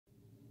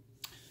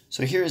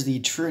So here is the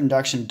true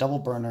induction double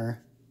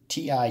burner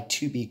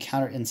TI-2B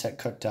counter inset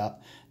cooktop.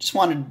 Just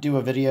wanted to do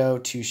a video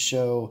to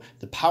show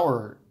the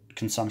power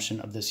consumption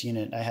of this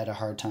unit. I had a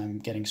hard time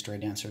getting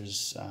straight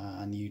answers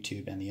on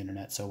YouTube and the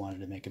internet, so I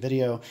wanted to make a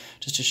video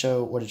just to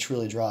show what it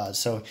truly draws.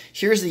 So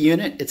here's the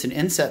unit. It's an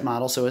inset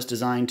model, so it's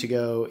designed to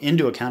go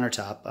into a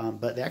countertop,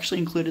 but they actually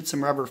included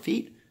some rubber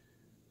feet,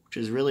 which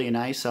is really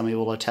nice. I'm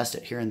able to test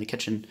it here in the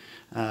kitchen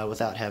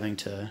without having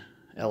to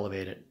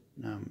elevate it.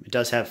 It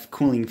does have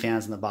cooling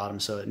fans in the bottom,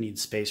 so it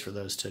needs space for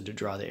those to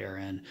draw the air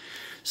in.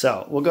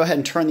 So we'll go ahead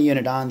and turn the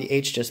unit on. The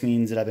H just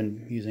means that I've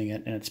been using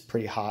it and it's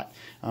pretty hot,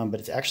 but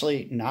it's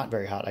actually not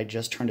very hot. I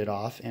just turned it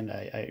off, and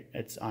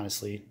it's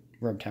honestly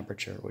room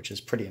temperature, which is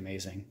pretty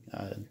amazing.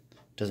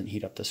 Doesn't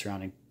heat up the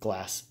surrounding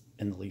glass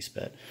in the least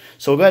bit.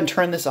 So we'll go ahead and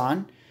turn this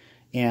on,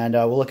 and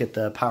we'll look at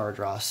the power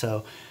draw.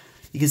 So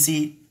you can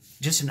see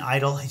just an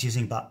idle, it's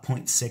using about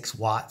 0.6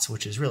 watts,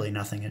 which is really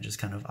nothing. It just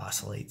kind of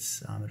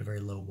oscillates at a very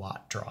low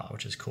watt draw,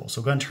 which is cool. So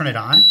we'll go ahead and turn it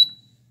on,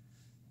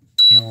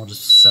 and we'll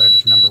just set it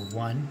as number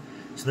 1.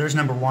 So there's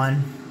number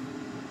 1,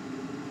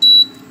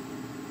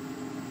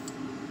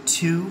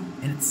 2,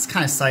 and it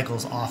kind of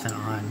cycles off and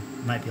on.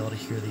 You might be able to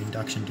hear the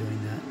induction doing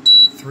that.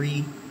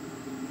 3,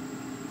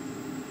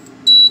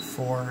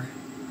 4,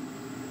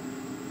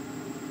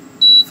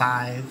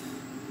 5,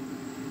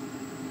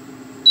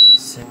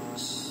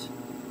 6,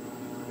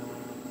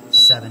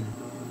 7,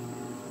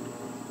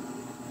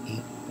 8,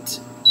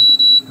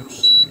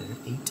 oops,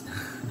 8,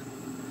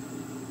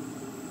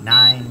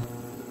 9,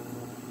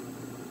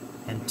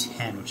 and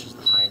 10, which is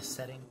the highest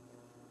setting.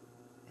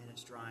 And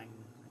it's drawing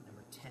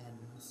number 10,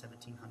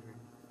 1700,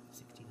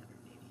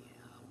 1680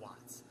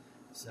 watts.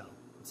 So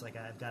it's like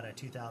I've got a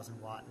 2000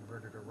 watt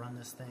inverter to run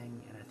this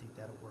thing, and I think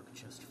that'll work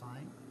just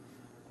fine.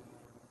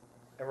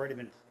 I've already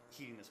been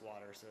heating this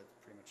water, so it's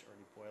pretty much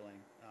already boiling.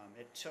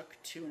 It took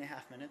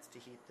 2.5 minutes to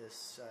heat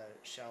this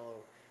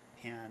shallow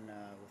pan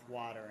with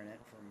water in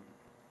it from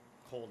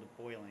cold to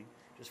boiling.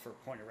 Just for a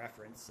point of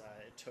reference,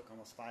 it took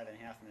almost 5.5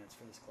 minutes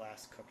for this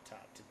glass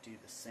cooktop to do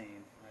the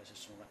same. It's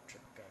just an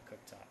electric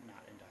cooktop, not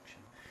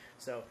induction.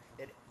 So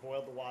it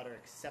boiled the water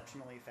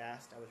exceptionally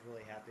fast. I was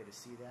really happy to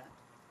see that.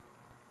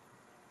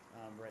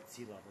 We're at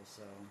sea level,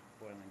 so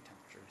boiling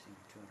temperature is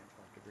 212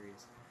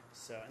 degrees.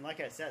 So, and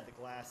like I said, the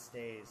glass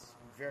stays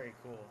very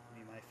cool. I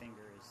mean, my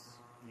finger is,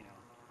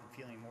 I'm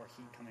feeling more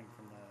heat coming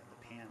from the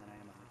pan than I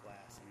am on the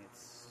glass. I mean,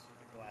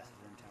 the glass is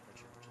room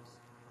temperature, which is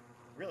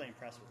really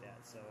impressed with that.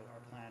 So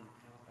our plan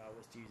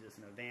was to use this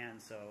in a van.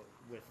 So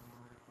with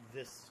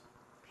this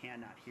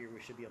pan not here, we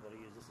should be able to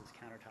use this as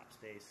countertop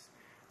space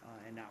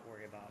and not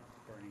worry about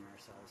burning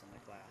ourselves on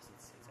the glass.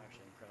 It's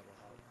actually incredible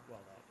how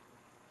well that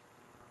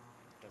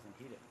doesn't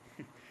heat it.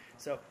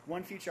 So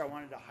one feature I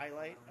wanted to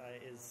highlight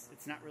is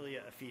it's not really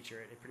a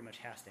feature. It pretty much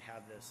has to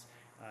have this.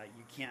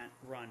 You can't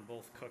run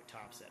both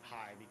cooktops at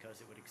high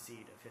because it would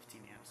exceed a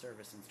 15 amp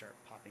service and start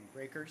popping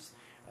breakers.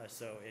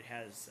 So it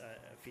has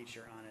a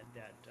feature on it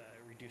that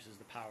reduces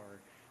the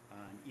power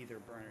on either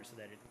burner so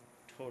that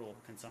total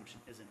consumption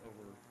isn't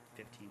over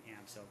 15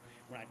 amps. So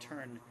when I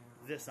turn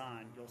this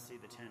on, you'll see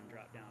the 10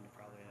 drop down to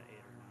probably an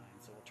 8 or 9.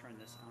 So we'll turn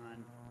this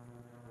on.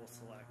 We'll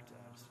select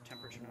just a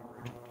temperature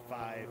number,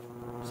 5.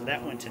 So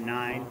that went to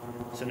 9.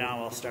 So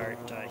now I'll start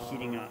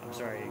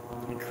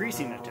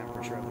increasing the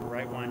temperature of the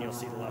right one. You'll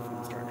see the left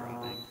one start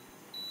dropping.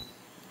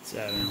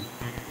 7.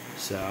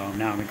 So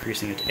now I'm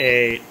increasing it to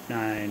 8,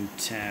 9,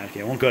 10.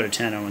 Okay, I won't go to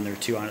 10 when there are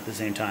 2 on at the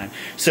same time.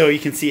 So you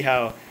can see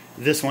how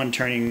this one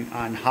turning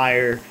on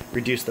higher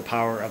reduced the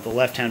power of the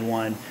left-hand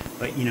one,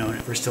 but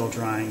we're still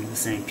drawing the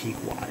same peak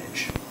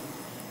wattage.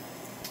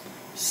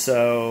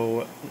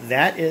 So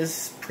that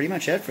is pretty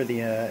much it for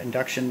the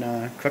induction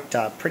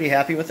cooktop. Pretty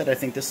happy with it. I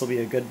think this will be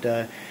a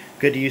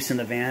good use in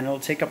the van. It'll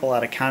take up a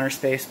lot of counter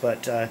space,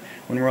 but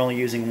when we're only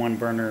using one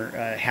burner,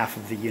 half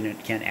of the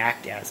unit can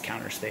act as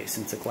counter space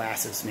since the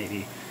glass is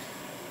maybe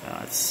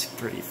it's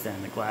pretty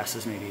thin. The glass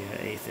is maybe an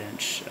 1/8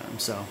 inch.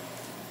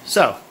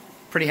 So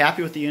pretty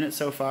happy with the unit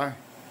so far,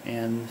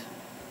 and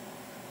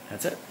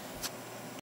that's it.